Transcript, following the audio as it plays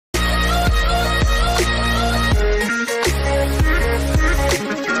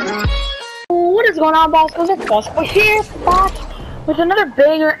going on, boss? It's boss. We're here back with another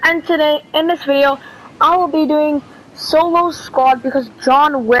banger, and today in this video I will be doing solo squad because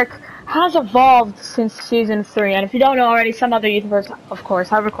John Wick has evolved since season 3. And if you don't know already, some other YouTubers, of course,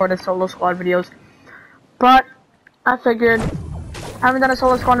 have recorded solo squad videos. But I figured I haven't done a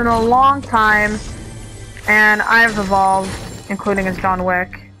solo squad in a long time, and I've evolved, including as John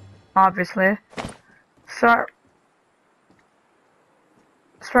Wick, obviously. So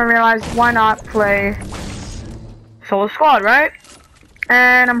I realized, why not play solo squad, right?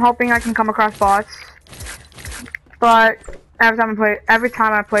 And I'm hoping I can come across bots. But every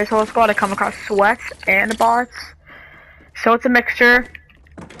time I play solo squad, I come across sweats and bots. So it's a mixture.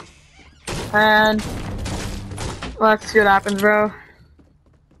 And let's see what happens, bro.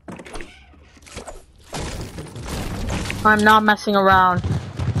 I'm not messing around.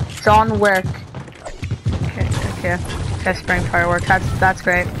 John Wick. Okay. Just spraying fireworks. That's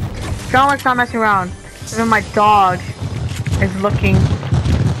great. John Wick's not messing around. Even my dog is looking.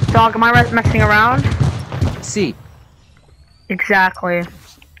 Dog, am I messing around? See. Exactly.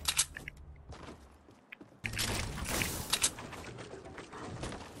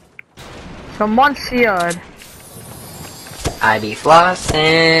 So Monsieur. I be flossing.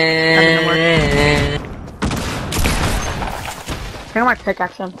 I think I might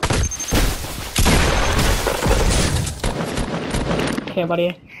pickaxe him. Okay,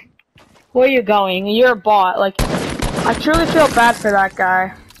 buddy. Where are you going? You're a bot. Like, I truly feel bad for that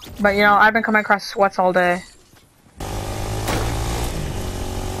guy. But, you know, I've been coming across sweats all day.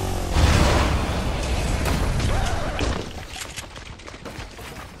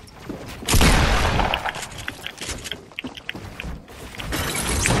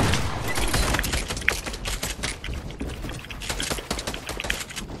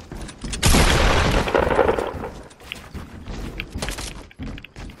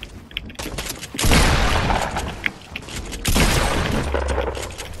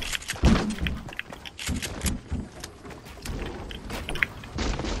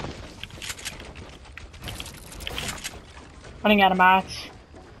 Running out of mats.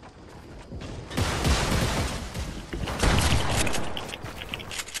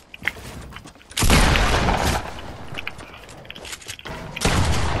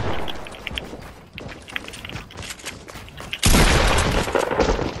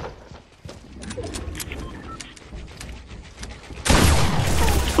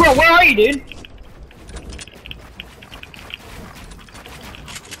 Bro, where are you, dude?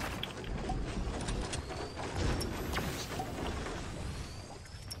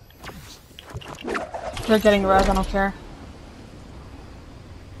 They're getting res, I don't care.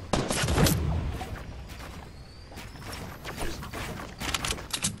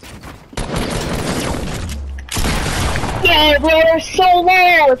 Yeah, bro, they're so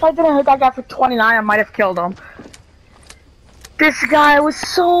low! If I didn't hit that guy for 29, I might have killed him. This guy was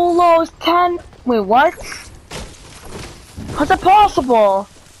so low, it's 10. Wait, what? How's that possible?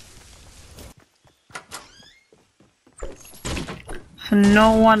 So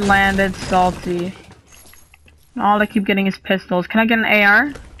no one landed salty. All I keep getting is pistols. Can I get an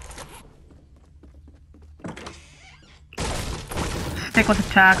AR? Stick with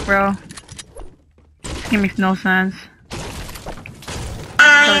attack, bro. This makes no sense.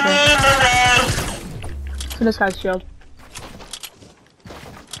 So this guy's shield.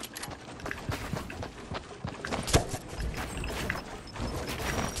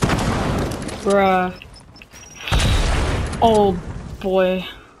 Bruh. Oh boy.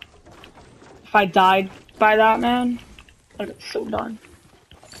 If I died by that, man, I'd get so done.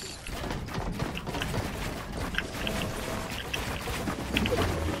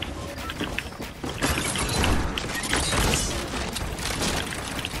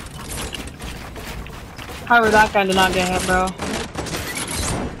 How did that guy did not get hit, bro?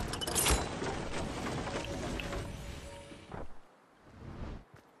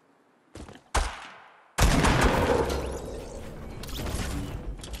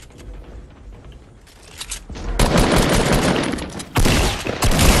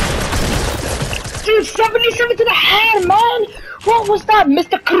 Dude, 77 to the head, man! What was that,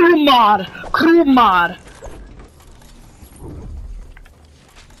 Mr. Krumar? Krumar.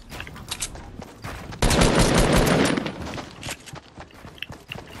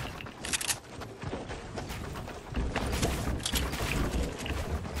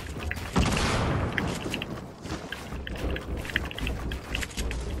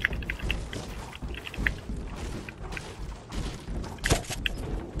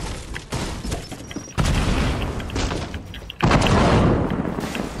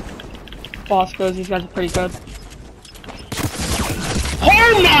 Boss goes, these guys are pretty good.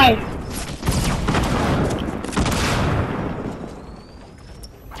 Oh my!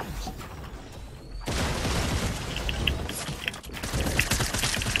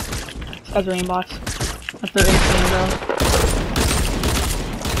 That's their inbox. That's their insane, bro.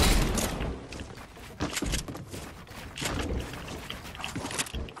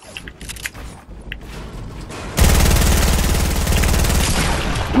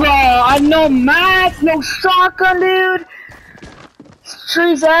 Bro, I have no mats, no shotgun, dude.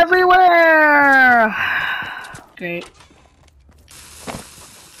 Trees everywhere. Great.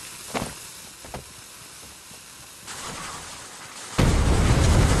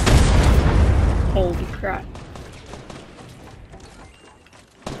 Holy crap.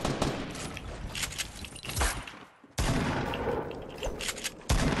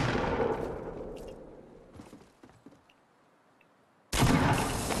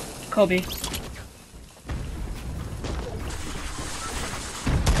 Kobe.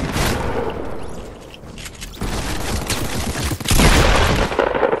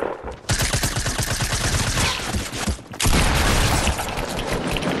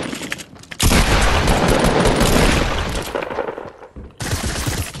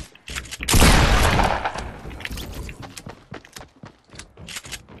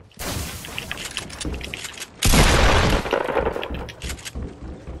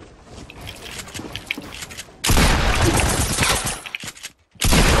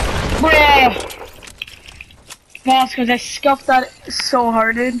 Boss, because I scuffed that so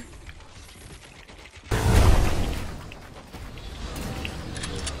hard, dude.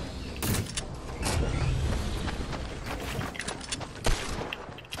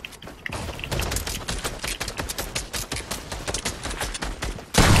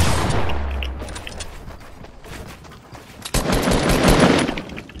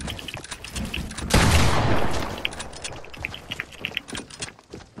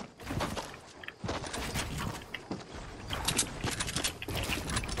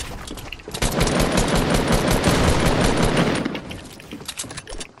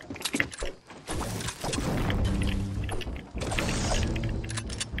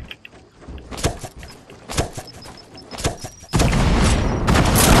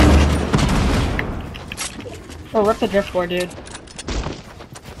 Oh, rip the driftboard, dude.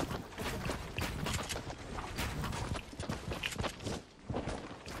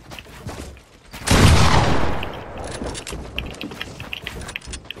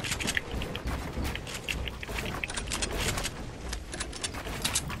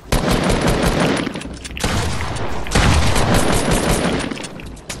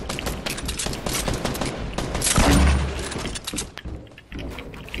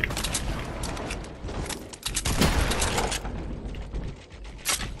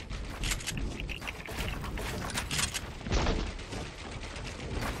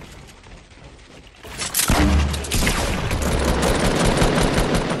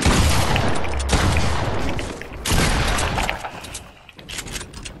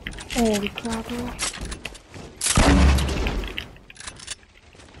 Holy crap, bro.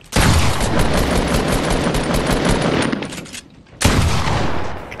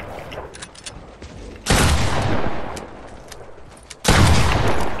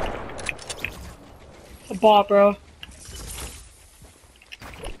 A bot, bro.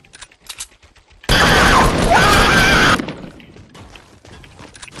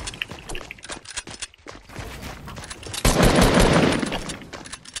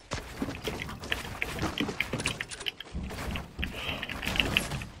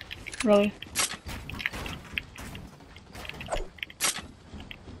 Really?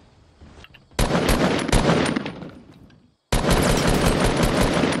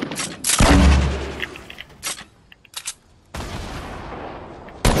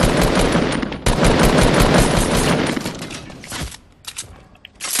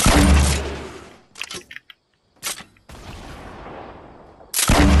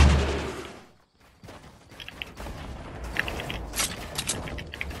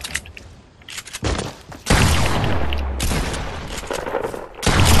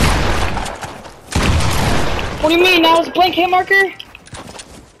 What do you mean? That was a blank hit marker?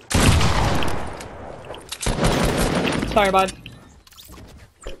 Sorry, bud.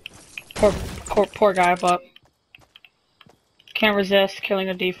 Poor guy, but can't resist killing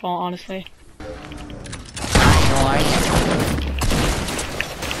a default, honestly.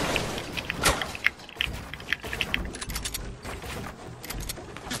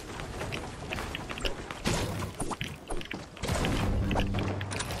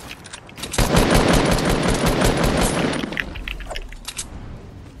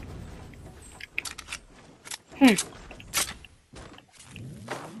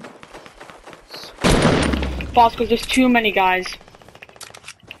 Boss, because there's too many guys.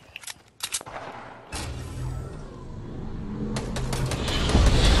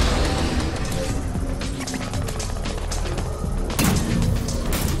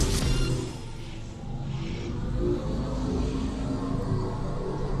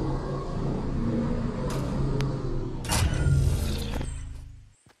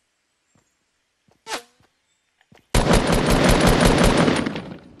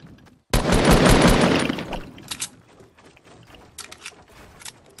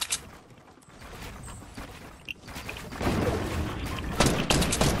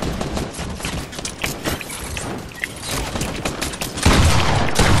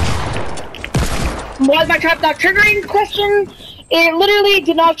 Was my trap not triggering? Question. It literally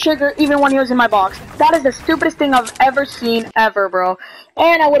did not trigger even when he was in my box. That is the stupidest thing I've ever seen ever, bro.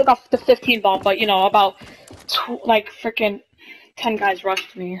 And I would have got the 15 bomb, but you know, about like freaking 10 guys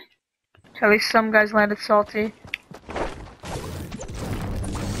rushed me. At least some guys landed salty.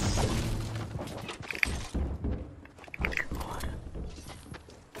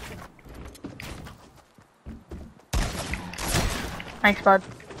 Thanks, bud.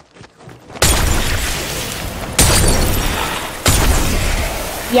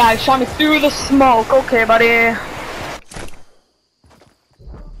 Yeah, he shot me through the smoke. Okay, buddy. That's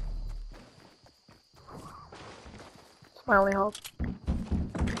my only hope.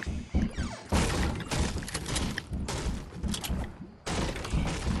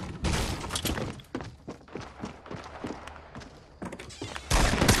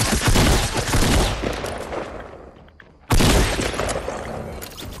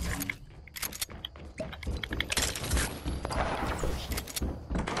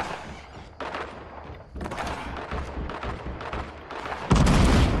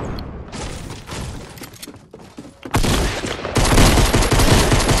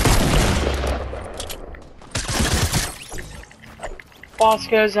 Boss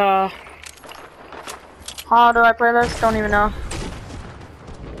goes, how do I play this? Don't even know.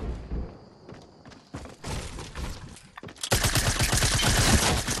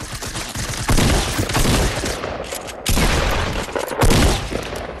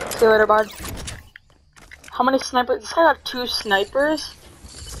 See you later, bud. How many snipers? This guy got 2 snipers?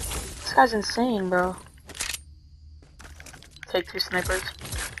 This guy's insane, bro. Take 2 snipers.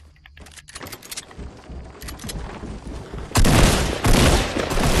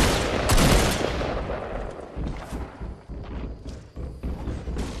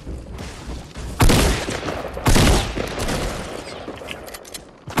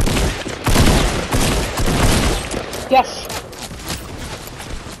 Yes.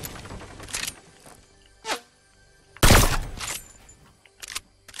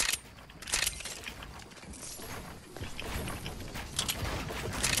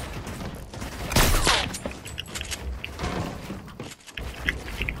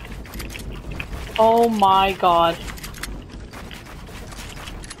 Oh my god.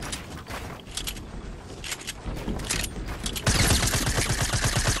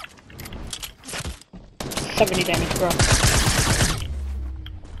 $70 damage, bro.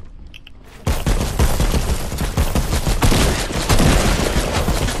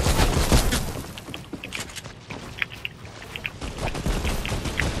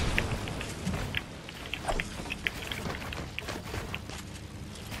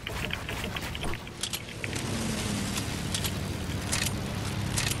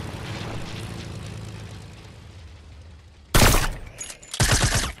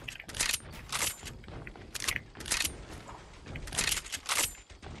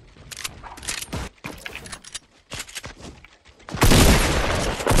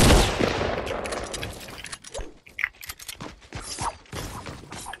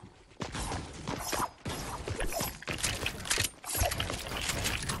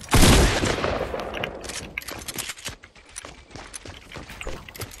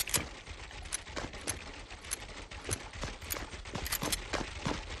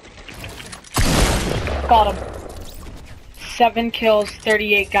 Got him. 7 kills,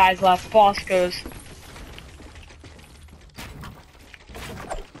 38 guys left. Boss goes.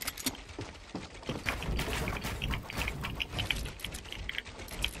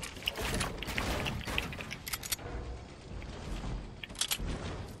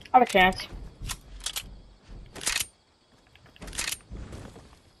 I have a chance.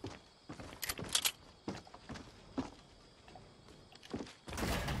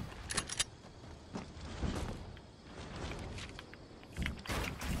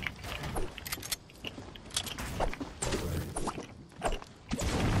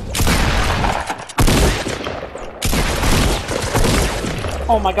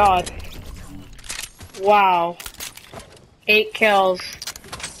 Oh my god. Wow. 8 kills.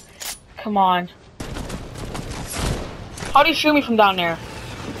 Come on. How do you shoot me from down there?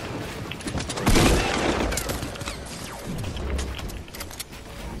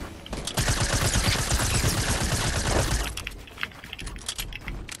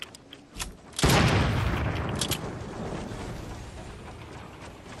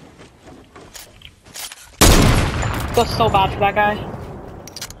 Feels so bad for that guy.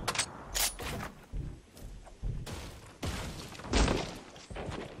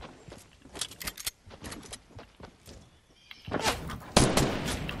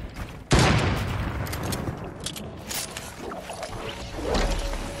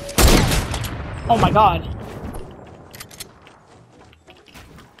 Oh my god.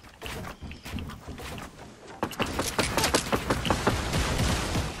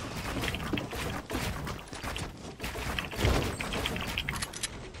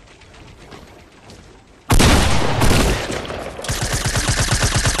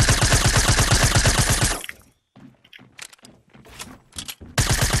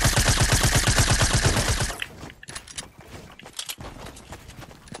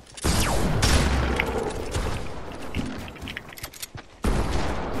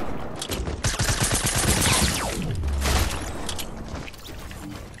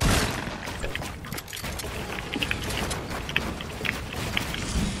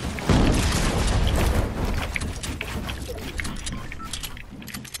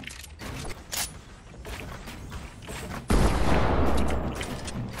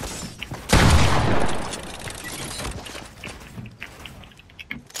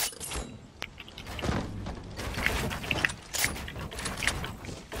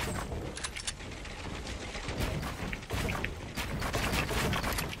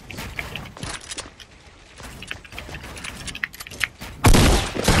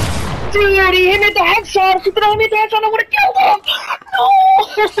 Dude, he hit me with the headshot. If he didn't hit me with the headshot, I would've killed him.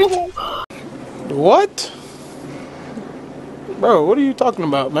 No. What? Bro, what are you talking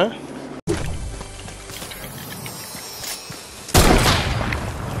about, man?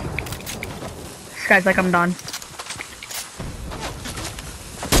 This guy's like, I'm done.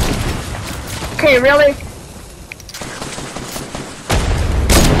 Okay, really?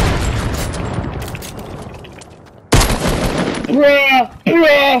 Bruh.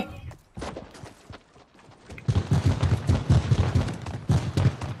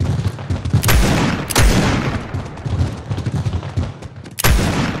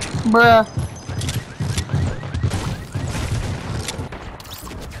 Bruh.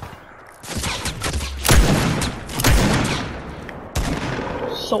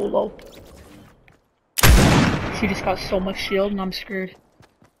 Solo. She just got so much shield and I'm screwed.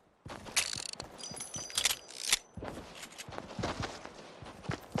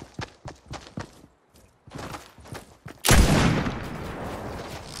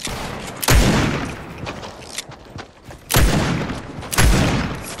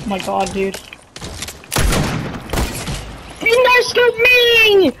 Oh my god, dude. You no-scoped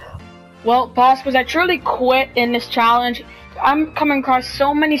me! Well, boss, because I truly quit in this challenge. I'm coming across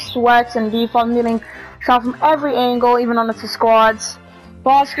so many sweats and default. I'm getting shot from every angle, even on the squads.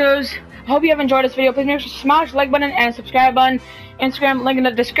 Boscos, I hope you have enjoyed this video. Please make sure to smash the like button and subscribe button. Instagram link in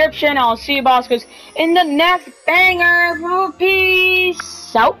the description. I'll see you, Boscos, in the next banger.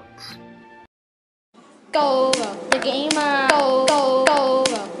 Peace out. Go, the gamer. Go,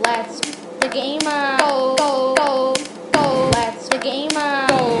 let's the gamer. Go.